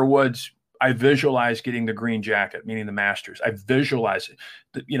 Tiger Woods, I visualize getting the green jacket, meaning the Masters. I visualize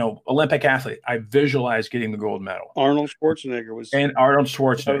it. Olympic athlete, I visualize getting the gold medal. Arnold Schwarzenegger was. And Arnold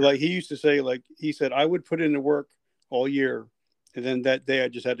Schwarzenegger. Like he used to say, he said, I would put in the work all year, and then that day I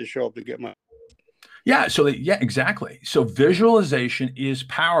just had to show up to get my. Yeah. So exactly. So visualization is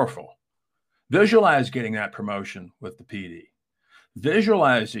powerful. Visualize getting that promotion with the PD.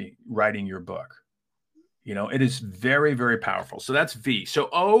 Visualizing writing your book. It is very, very powerful. So that's V. So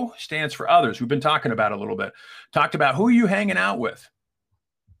O stands for others. We've been talking about it a little bit. Talked about who are you hanging out with.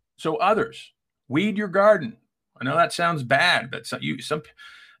 So others. Weed your garden. I know that sounds bad, but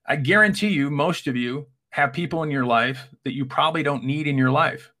I guarantee you, most of you have people in your life that you probably don't need in your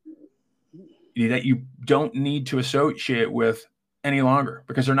life, that you don't need to associate with any longer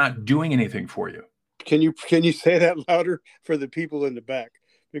because they're not doing anything for you. Can you say that louder for the people in the back?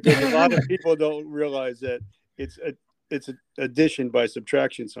 Because a lot of people don't realize that it's an addition by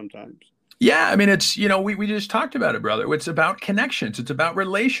subtraction sometimes. Yeah, I mean, it's, we just talked about it, brother. It's about connections. It's about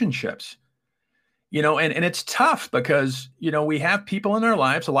relationships. And it's tough because, we have people in our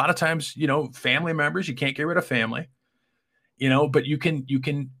lives. A lot of times, family members, you can't get rid of family, but you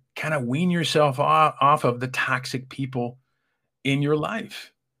can kind of wean yourself off of the toxic people in your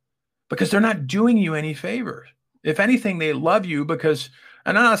life because they're not doing you any favors. If anything, they love you because,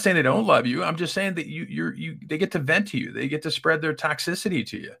 and I'm not saying they don't love you. I'm just saying that they get to vent to you. They get to spread their toxicity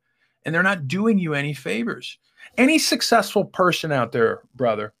to you, and they're not doing you any favors. Any successful person out there,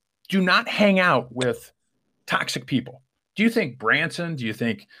 brother, do not hang out with toxic people. Do you think Branson? Do you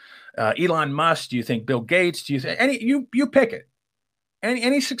think Elon Musk? Do you think Bill Gates? Do you think you pick it?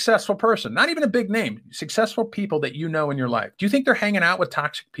 Any successful person, not even a big name, successful people that you know in your life. Do you think they're hanging out with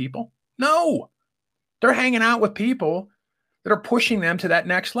toxic people? No. They're hanging out with people that are pushing them to that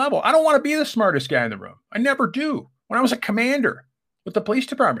next level. I don't want to be the smartest guy in the room. I never do. When I was a commander with the police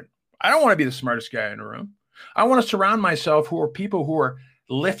department, I don't want to be the smartest guy in the room. I want to surround myself who are people who are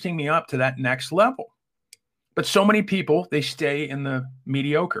lifting me up to that next level. But so many people, they stay in the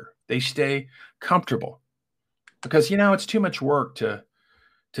mediocre. They stay comfortable because, it's too much work to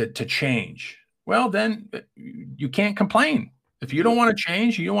change. Well, then you can't complain. If you don't want to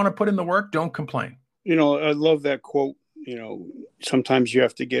change, you don't want to put in the work, don't complain. I love that quote. Sometimes you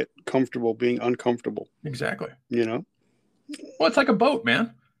have to get comfortable being uncomfortable. Exactly. Well, it's like a boat,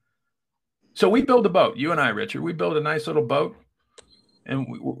 man. So we build a boat, you and I, Richard, we build a nice little boat. And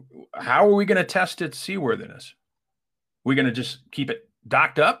how are we going to test its seaworthiness? We're going to just keep it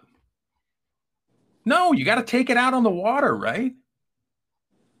docked up? No, you got to take it out on the water, right?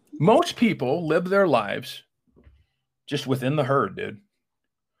 Most people live their lives just within the herd, dude.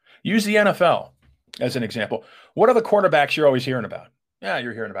 Use the NFL as an example. What are the quarterbacks you're always hearing about? Yeah,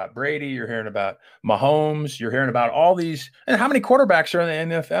 you're hearing about Brady. You're hearing about Mahomes. You're hearing about all these. And how many quarterbacks are in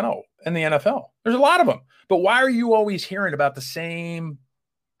the NFL? There's a lot of them. But why are you always hearing about the same?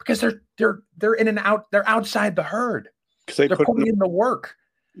 Because they're in and out. They're outside the herd. They're putting in the work.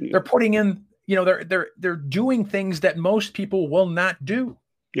 Yeah. They're putting in. They're doing things that most people will not do.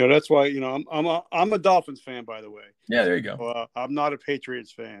 That's why I'm a Dolphins fan, by the way. Yeah, there you go. I'm not a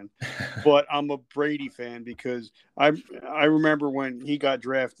Patriots fan, but I'm a Brady fan because I remember when he got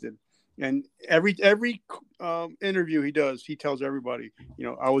drafted, and every interview he does, he tells everybody,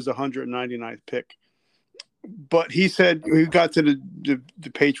 I was 199th pick. But he said he got to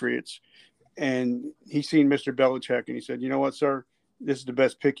the Patriots, and he seen Mr. Belichick, and he said, "You know what, sir? This is the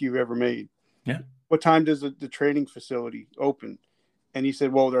best pick you've ever made." Yeah. What time does the training facility open? And he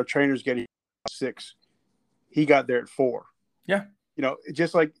said, "Well, our trainer's getting 6. He got there at 4." Yeah.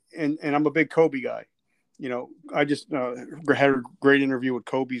 Just like, and I'm a big Kobe guy. I just had a great interview with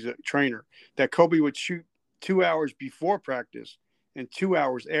Kobe's trainer that Kobe would shoot 2 hours before practice and 2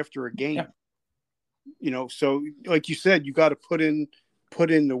 hours after a game. Yeah. So like you said, you got to put in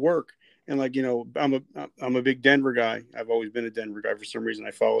the work. And like, I'm a big Denver guy. I've always been a Denver guy. For some reason,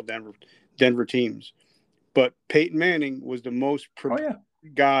 I follow Denver teams. But Peyton Manning was the most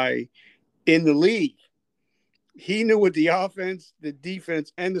guy in the league. He knew what the offense, the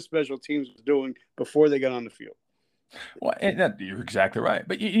defense, and the special teams was doing before they got on the field. Well, you're exactly right.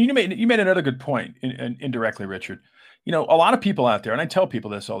 But you made another good point indirectly, Richard. A lot of people out there, and I tell people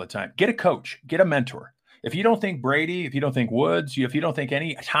this all the time, get a coach, get a mentor. If you don't think Brady, if you don't think Woods, if you don't think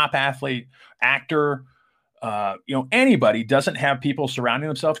any top athlete, actor, anybody doesn't have people surrounding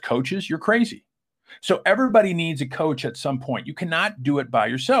themselves, coaches, you're crazy. So everybody needs a coach at some point. You cannot do it by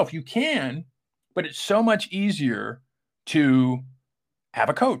yourself. You can, but it's so much easier to have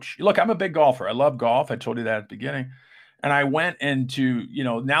a coach. Look, I'm a big golfer. I love golf. I told you that at the beginning. And I went into,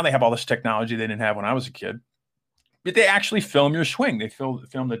 now they have all this technology they didn't have when I was a kid. But they actually film your swing. They film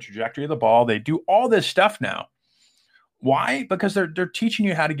the trajectory of the ball. They do all this stuff now. Why? Because they're teaching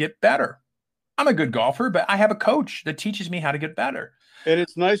you how to get better. I'm a good golfer, but I have a coach that teaches me how to get better. And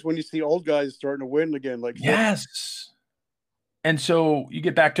it's nice when you see old guys starting to win again. Yes. And so you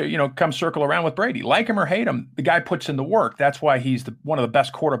get back to, come circle around with Brady. Like him or hate him, the guy puts in the work. That's why he's one of the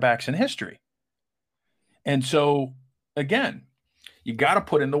best quarterbacks in history. And so, again, you got to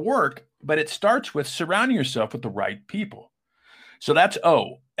put in the work, but it starts with surrounding yourself with the right people. So that's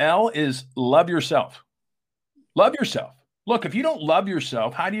O. L is love yourself. Love yourself. Look, if you don't love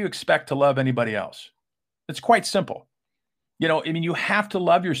yourself, how do you expect to love anybody else? It's quite simple. You have to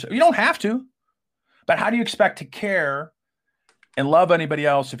love yourself. You don't have to, but how do you expect to care and love anybody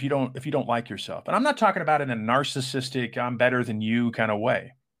else if you don't like yourself? And I'm not talking about it in a narcissistic, I'm better than you kind of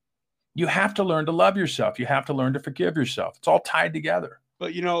way. You have to learn to love yourself. You have to learn to forgive yourself. It's all tied together.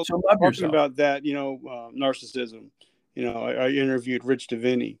 But, so talking about that, narcissism, I interviewed Rich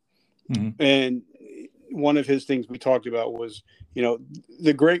Davini, and one of his things we talked about was,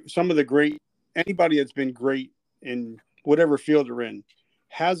 anybody that's been great in whatever field they're in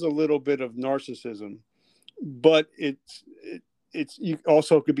has a little bit of narcissism, but you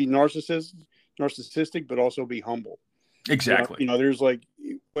also could be narcissistic, but also be humble. Exactly. There's like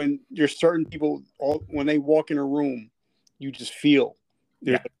when there's certain people, when they walk in a room, you just feel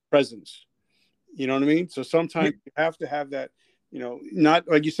there's a presence. You know what I mean? So sometimes you have to have that, not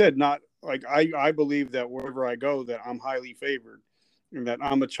like you said, not like I believe that wherever I go, that I'm highly favored and that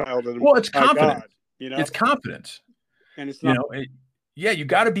I'm a child of it's confidence. God, It's confidence. And it's not, you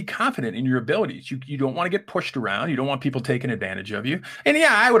got to be confident in your abilities. You don't want to get pushed around. You don't want people taking advantage of you. And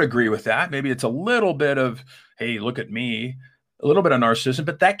I would agree with that. Maybe it's a little bit of, hey, look at me, a little bit of narcissism,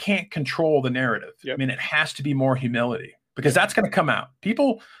 but that can't control the narrative. Yep. I mean, it has to be more humility because that's going to come out.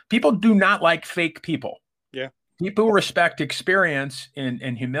 People do not like fake people. Yeah. People respect experience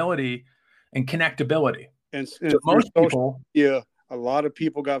and humility and connectability. And so most people, a lot of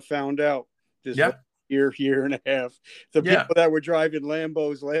people got found out this year and a half. The people that were driving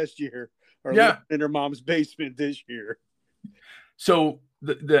Lambos last year are living in their mom's basement this year. So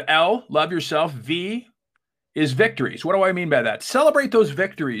the L, love yourself. V is victories. What do I mean by that? Celebrate those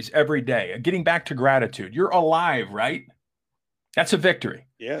victories every day. Getting back to gratitude. You're alive, right? That's a victory.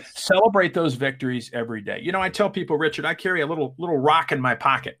 Yes. Celebrate those victories every day. I tell people, Richard, I carry a little rock in my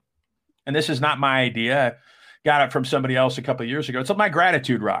pocket. And this is not my idea. I got it from somebody else a couple of years ago. It's my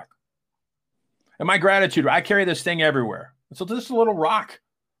gratitude rock. And my gratitude, I carry this thing everywhere. So this is a little rock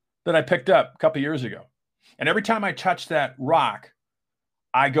that I picked up a couple of years ago. And every time I touch that rock,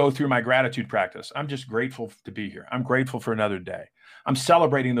 I go through my gratitude practice. I'm just grateful to be here. I'm grateful for another day. I'm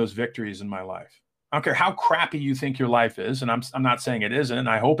celebrating those victories in my life. I don't care how crappy you think your life is, and I'm not saying it isn't, and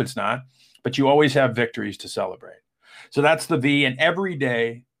I hope it's not, but you always have victories to celebrate. So that's the V, and every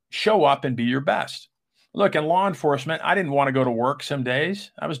day, show up and be your best. Look, in law enforcement, I didn't want to go to work some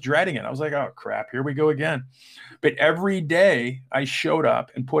days. I was dreading it. I was like, oh, crap, here we go again. But every day, I showed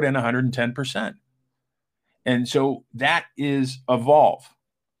up and put in 110%. And so that is evolve.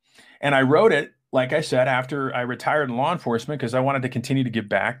 And I wrote it, like I said, after I retired in law enforcement, because I wanted to continue to give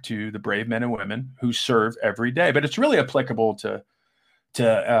back to the brave men and women who serve every day. But it's really applicable to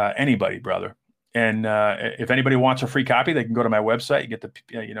anybody, brother. And if anybody wants a free copy, they can go to my website. You get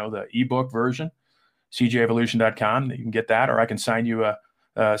the ebook version, cjevolution.com. You can get that, or I can send you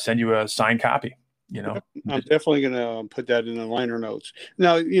a signed copy. I'm definitely going to put that in the liner notes.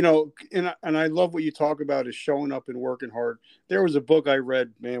 Now, and I love what you talk about is showing up and working hard. There was a book I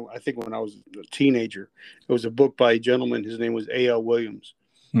read, man, I think when I was a teenager. It was a book by a gentleman. His name was A.L. Williams.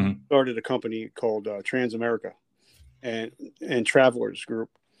 Mm-hmm. Started a company called Transamerica and Travelers Group.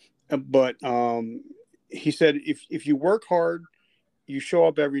 But he said, if you work hard, you show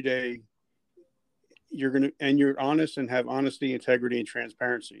up every day, and you're honest and have honesty, integrity, and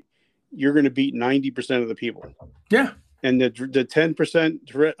transparency, you're going to beat 90% of the people. Yeah. And the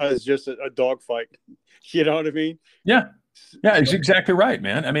 10% is just a dogfight. You know what I mean? Yeah. Yeah, it's exactly right,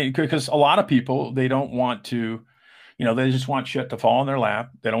 man. I mean, because a lot of people, they don't want to, they just want shit to fall in their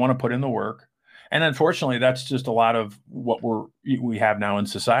lap. They don't want to put in the work. And unfortunately, that's just a lot of what we have now in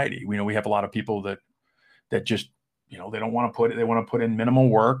society. We have a lot of people that just, they don't want to they want to put in minimal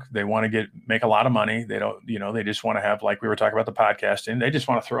work. They want to make a lot of money. They don't, they just want to have, like we were talking about the podcasting, they just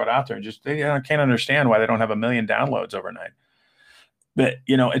want to throw it out there and just, they can't understand why they don't have 1 million downloads overnight. But,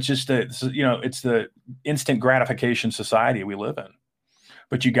 it's just, it's the instant gratification society we live in.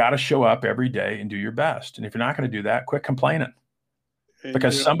 But you got to show up every day and do your best. And if you're not going to do that, quit complaining.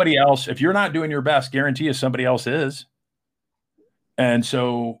 Because somebody else, if you're not doing your best, guarantee you somebody else is. And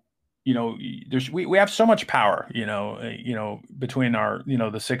so, we have so much power, between our,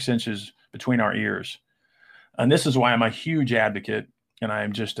 the 6 inches between our ears. And this is why I'm a huge advocate. And I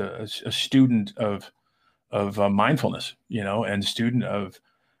am just a student of mindfulness, and student of,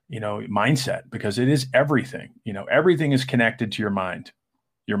 mindset, because it is everything. Everything is connected to your mind,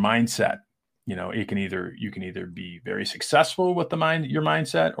 your mindset. You can either be very successful with your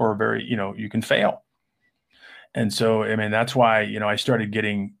mindset, or very, you can fail. And so, I mean, that's why, I started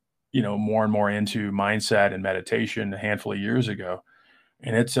getting, more and more into mindset and meditation a handful of years ago.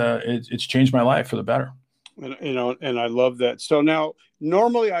 And it's changed my life for the better. And I love that. So now,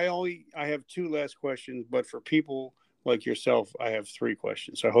 normally I have 2 last questions, but for people like yourself, I have 3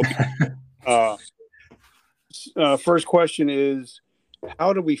 questions. So I hope first question is,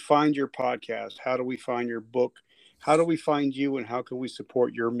 how do we find your podcast? How do we find your book? How do we find you, and how can we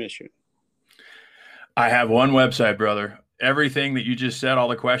support your mission? I have one website, brother. Everything that you just said, all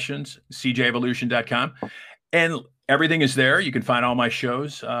the questions, cjevolution.com. And everything is there. You can find all my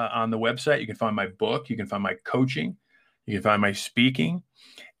shows on the website. You can find my book. You can find my coaching. You can find my speaking.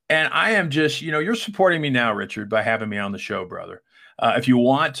 And I am just, you're supporting me now, Richard, by having me on the show, brother. If you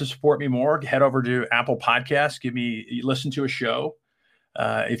want to support me more, head over to Apple Podcasts. Listen to a show.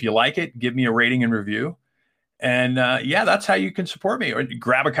 If you like it, give me a rating and review. And yeah, that's how you can support me. Or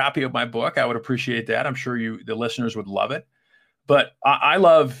grab a copy of my book. I would appreciate that. I'm sure the listeners would love it. But I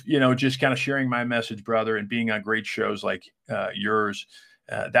love, just kind of sharing my message, brother, and being on great shows like yours.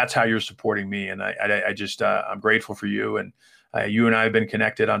 That's how you're supporting me. And I just, I'm grateful for you. And you and I have been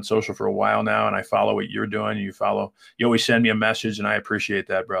connected on social for a while now, and I follow what you're doing. You always send me a message, and I appreciate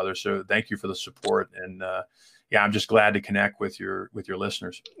that, brother. So thank you for the support. And yeah, I'm just glad to connect with your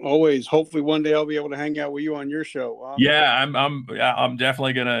listeners. Always. Hopefully one day I'll be able to hang out with you on your show. Yeah, I'm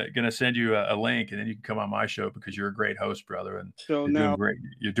definitely gonna send you a link, and then you can come on my show because you're a great host, brother, and so doing great.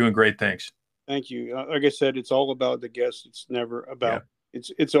 You're doing great things. Thank you. Like I said, it's all about the guest. It's never about. Yeah.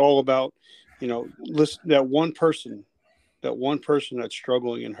 It's all about, listen, that one person that's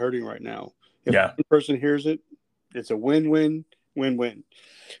struggling and hurting right now. If one person hears it, it's a win-win.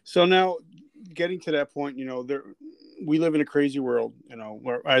 So now, getting to that point, we live in a crazy world.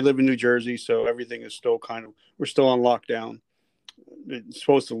 Where I live in New Jersey, so everything is still we're still on lockdown. It's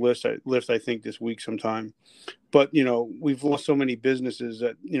supposed to lift, I think, this week sometime. But we've lost so many businesses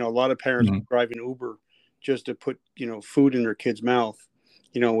that a lot of parents are driving Uber just to put food in their kids' mouth.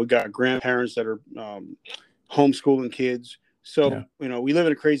 We got grandparents that are homeschooling kids. So we live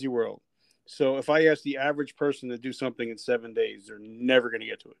in a crazy world. So if I ask the average person to do something in 7 days, they're never going to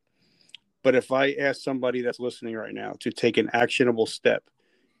get to it. But if I ask somebody that's listening right now to take an actionable step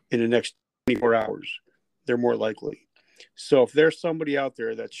in the next 24 hours, they're more likely. So if there's somebody out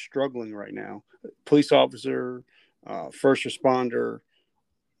there that's struggling right now, police officer, first responder,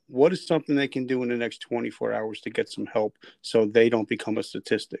 what is something they can do in the next 24 hours to get some help so they don't become a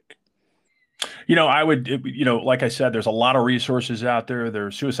statistic? I would, like I said, there's a lot of resources out there.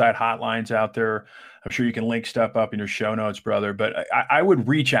 There's suicide hotlines out there. I'm sure you can link stuff up in your show notes, brother. But I would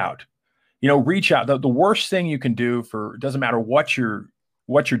reach out. Reach out. The worst thing you can do it doesn't matter what you're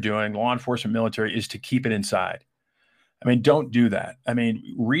doing, law enforcement, military, is to keep it inside. Don't do that.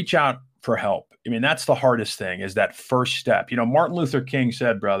 Reach out for help. That's the hardest thing, is that first step. Martin Luther King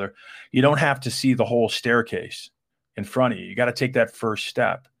said, brother, you don't have to see the whole staircase in front of you. You got to take that first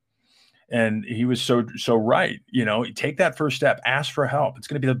step. And he was so right. Take that first step, ask for help. It's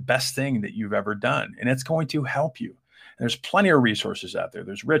going to be the best thing that you've ever done. And it's going to help you. And there's plenty of resources out there.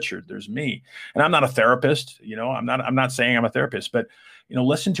 There's Richard, there's me. And I'm not a therapist. I'm not saying I'm a therapist, but,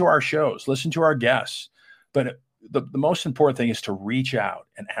 listen to our shows, listen to our guests. But the most important thing is to reach out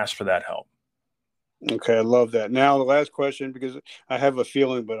and ask for that help. Okay. I love that. Now, the last question, because I have a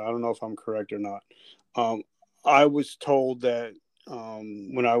feeling, but I don't know if I'm correct or not. I was told that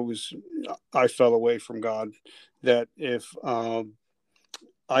when I fell away from God, that if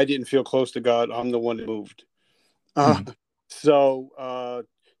I didn't feel close to God, I'm the one that moved. So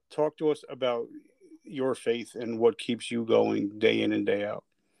talk to us about your faith and what keeps you going day in and day out.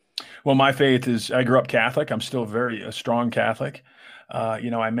 Well, my faith is, I grew up Catholic. I'm still a strong Catholic.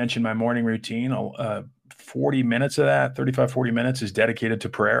 I mentioned my morning routine. 40 minutes of that, 35, 40 minutes is dedicated to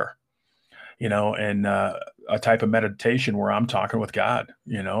prayer, and a type of meditation where I'm talking with God,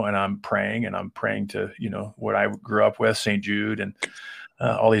 and I'm praying to, what I grew up with, St. Jude and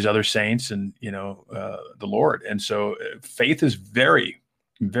all these other saints and, the Lord. And so faith is very,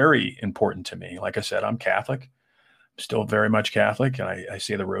 very important to me. Like I said, I'm Catholic. Still very much Catholic, and I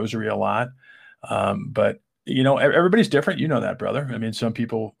say the rosary a lot. But everybody's different. That, brother. Some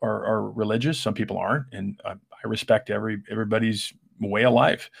people are religious, some people aren't, and I respect everybody's way of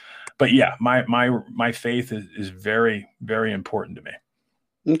life. But yeah, my faith is very, very important to me.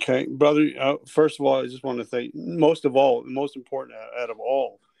 Okay, brother. First of all, I just want to thank, most important out of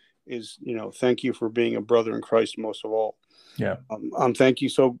all is, thank you for being a brother in Christ. Most of all. Yeah. Thank you.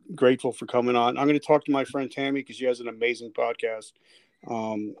 So grateful for coming on. I'm going to talk to my friend Tammy, because she has an amazing podcast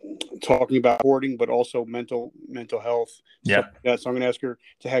talking about hoarding, but also mental health. Yeah. So I'm going to ask her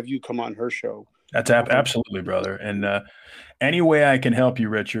to have you come on her show. That's absolutely, brother. And any way I can help you,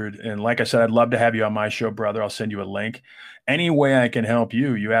 Richard. And like I said, I'd love to have you on my show, brother. I'll send you a link. Any way I can help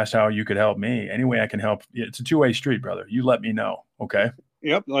you. You asked how you could help me. Any way I can help. It's a two-way street, brother. You let me know. Okay.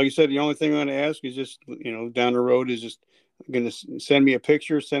 Yep. Like you said, the only thing I'm going to ask is just, down the road is just going to send me a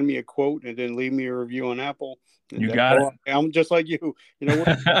picture, send me a quote, and then leave me a review on Apple. You got it. I'm just like you.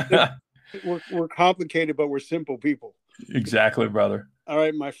 We're complicated, but we're simple people. Exactly, brother. All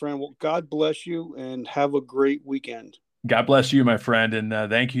right, my friend. Well, God bless you, and have a great weekend. God bless you, my friend. And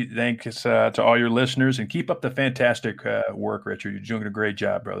thanks to all your listeners, and keep up the fantastic work, Richard. You're doing a great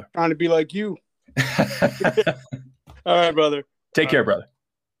job, brother. Trying to be like you. All right, brother. Take care, brother.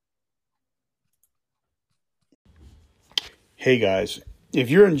 Hey, guys. If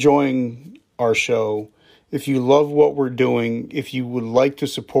you're enjoying our show, if you love what we're doing, if you would like to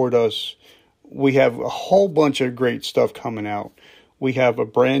support us, we have a whole bunch of great stuff coming out. We have a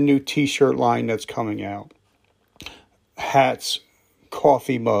brand new t-shirt line that's coming out. Hats,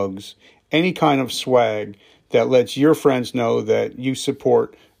 coffee mugs, any kind of swag that lets your friends know that you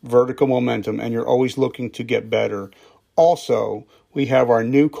support Vertical Momentum and you're always looking to get better. Also, we have our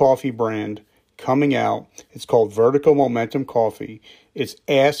new coffee brand coming out. It's called Vertical Momentum Coffee. It's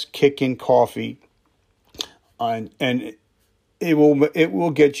ass-kicking coffee, and it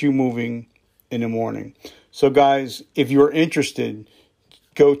will get you moving in the morning. So guys, if you're interested,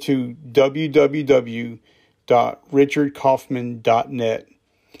 go to www.richardkaufman.net.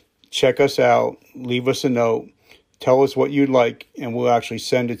 Check us out, leave us a note, tell us what you'd like, and we'll actually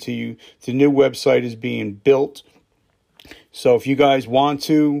send it to you. The new website is being built. So if you guys want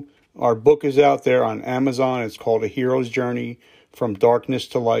to, our book is out there on Amazon. It's called A Hero's Journey from Darkness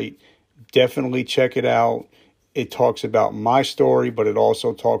to Light. Definitely check it out. It talks about my story, but it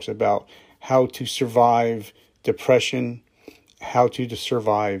also talks about how to survive depression, how to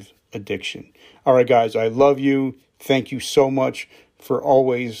survive addiction. All right, guys, I love you. Thank you so much for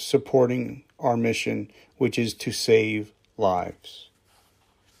always supporting our mission, which is to save lives.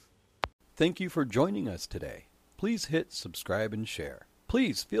 Thank you for joining us today. Please hit subscribe and share.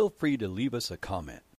 Please feel free to leave us a comment.